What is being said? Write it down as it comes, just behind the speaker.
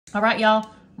All right, y'all,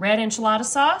 red enchilada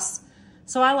sauce.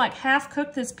 So I like half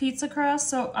cook this pizza crust.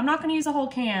 So I'm not gonna use a whole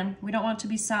can. We don't want it to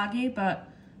be soggy, but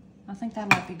I think that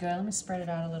might be good. Let me spread it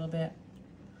out a little bit.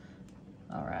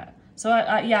 All right. So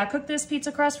I cooked this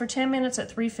pizza crust for 10 minutes at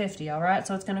 350, all right?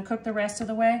 So it's gonna cook the rest of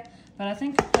the way, but I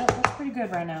think that's pretty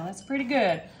good right now. That's pretty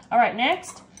good. All right,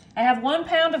 next, I have 1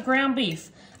 pound of ground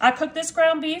beef. I cooked this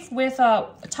ground beef with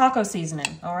taco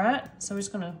seasoning, all right? So we're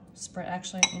just gonna spread,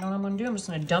 actually, you know what I'm gonna do? I'm just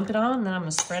gonna dump it on, and then I'm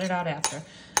gonna spread it out after.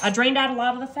 I drained out a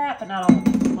lot of the fat, but not all of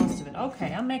it, most of it.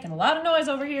 Okay, I'm making a lot of noise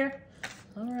over here.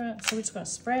 All right, so we're just gonna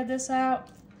spread this out.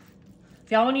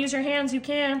 If y'all wanna use your hands, you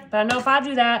can, but I know if I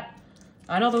do that,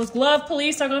 I know those glove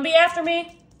police are gonna be after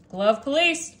me. Glove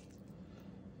police.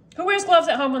 Who wears gloves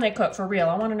at home when they cook, for real?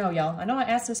 I wanna know, y'all. I know I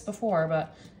asked this before,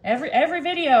 but every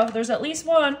video, there's at least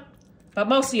one. But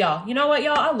most of y'all, you know what,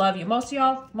 y'all? I love you. Most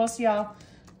of y'all,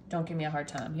 don't give me a hard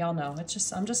time. Y'all know, it's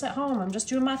just, I'm just at home. I'm just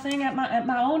doing my thing at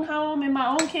my own home, in my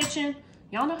own kitchen.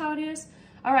 Y'all know how it is.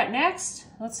 All right, next,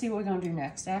 let's see what we're gonna do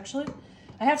next, actually.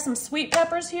 I have some sweet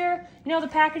peppers here. You know the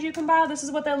package you can buy? This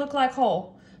is what they look like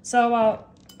whole. So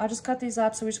I just cut these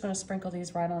up, so we're just gonna sprinkle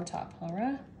these right on top, all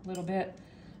right? A little bit,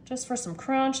 just for some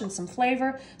crunch and some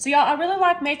flavor. So y'all, I really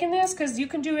like making this because you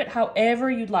can do it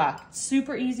however you'd like.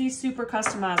 Super easy, super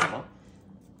customizable.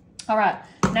 All right,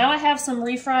 now I have some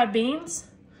refried beans.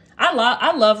 I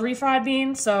love refried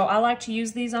beans, so I like to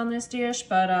use these on this dish,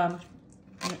 but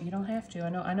you don't have to.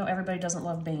 I know everybody doesn't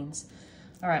love beans.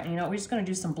 All right, you know, we're just gonna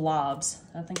do some blobs.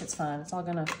 I think it's fine. It's all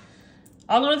gonna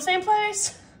go to the same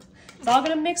place. It's all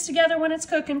gonna mix together when it's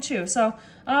cooking too. So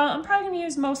I'm probably gonna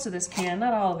use most of this can,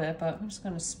 not all of it, but I'm just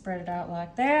gonna spread it out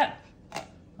like that.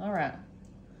 All right,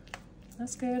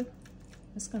 that's good.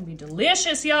 It's gonna be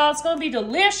delicious, y'all. It's gonna be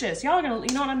delicious. Y'all are gonna,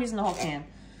 you know what, I'm using the whole can.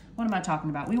 What am I talking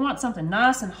about? We want something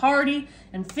nice and hearty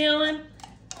and filling.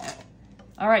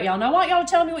 All right, y'all. Now I want y'all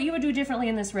to tell me what you would do differently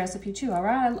in this recipe too, all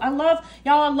right? I love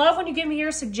when you give me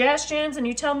your suggestions and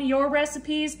you tell me your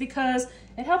recipes because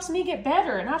it helps me get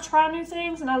better and I try new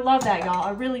things and I love that, y'all.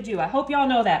 I really do. I hope y'all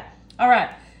know that. All right,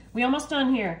 we almost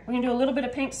done here. We're gonna do a little bit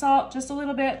of pink salt, just a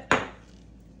little bit.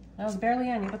 That was barely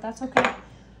any, but that's okay.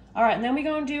 All right, and then we're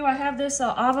gonna do, I have this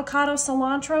avocado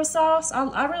cilantro sauce.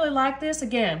 I really like this.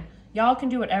 Again, y'all can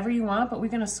do whatever you want, but we're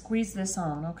gonna squeeze this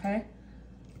on, okay?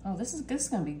 Oh, this is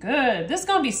gonna be good. This is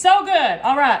gonna be so good.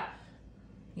 All right,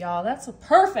 y'all, that's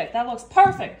perfect. That looks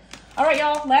perfect. All right,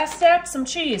 y'all, last step, some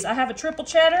cheese. I have a triple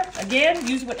cheddar. Again,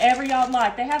 use whatever y'all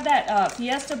like. They have that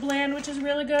Fiesta blend, which is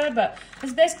really good, but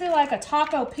it's basically like a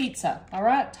taco pizza, all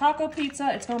right? Taco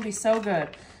pizza, it's gonna be so good.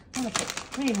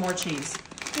 We need more cheese.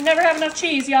 You never have enough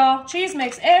cheese, y'all. Cheese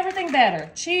makes everything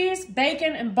better. Cheese,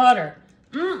 bacon, and butter.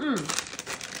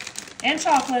 And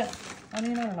chocolate. I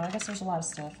mean, I don't know. I guess there's a lot of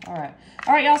stuff. All right.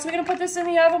 All right, y'all. So we're going to put this in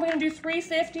the oven. We're going to do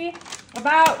 350,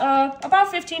 about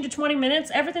 15 to 20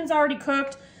 minutes. Everything's already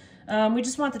cooked. We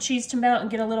just want the cheese to melt and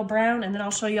get a little brown, and then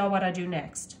I'll show y'all what I do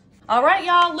next. All right,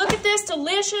 y'all. Look at this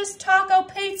delicious taco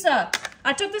pizza.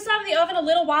 I took this out of the oven a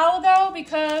little while ago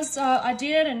because I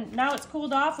did, and now it's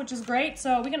cooled off, which is great.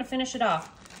 So we're going to finish it off.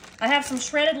 I have some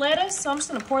shredded lettuce, so I'm just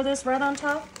going to pour this right on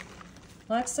top.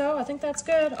 Like so. I think that's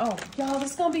good. Oh, y'all,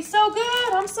 this is going to be so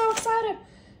good. I'm so excited.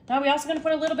 Now we're also going to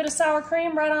put a little bit of sour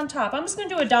cream right on top. I'm just going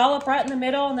to do a dollop right in the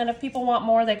middle, and then if people want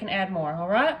more, they can add more, all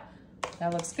right?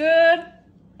 That looks good.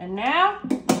 And now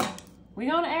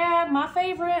we're going to add my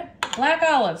favorite, black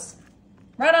olives,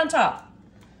 right on top.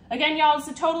 Again, y'all, it's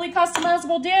a totally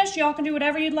customizable dish. Y'all can do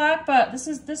whatever you'd like, but this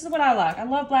is what I like. I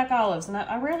love black olives, and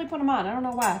I rarely put them on. I don't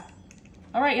know why.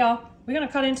 All right, y'all, we're going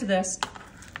to cut into this.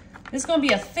 This is going to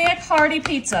be a thick, hearty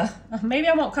pizza. Maybe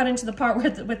I won't cut into the part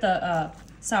with the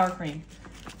sour cream.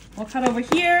 We'll cut over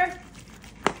here.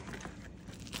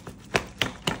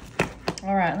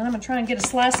 All right, and then I'm going to try and get a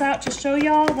slice out to show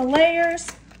y'all the layers.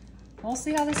 We'll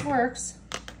see how this works.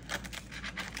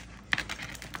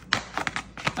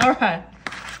 All right.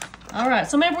 All right,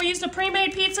 so remember we used a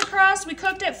pre-made pizza crust. We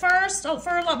cooked it first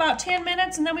for about 10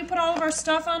 minutes, and then we put all of our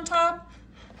stuff on top.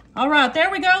 All right, there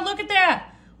we go. Look at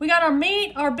that. We got our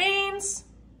meat, our beans.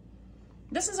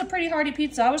 This is a pretty hearty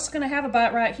pizza. I was just gonna have a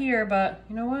bite right here, but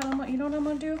you know what? You know what I'm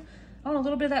gonna do? I want a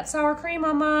little bit of that sour cream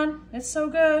on mine. It's so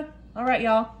good. All right,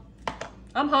 y'all.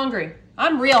 I'm hungry.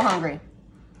 I'm real hungry.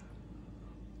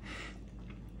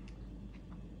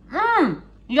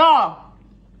 Y'all.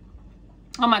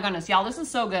 Oh my goodness, y'all, this is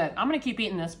so good. I'm gonna keep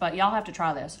eating this, but y'all have to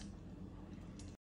try this.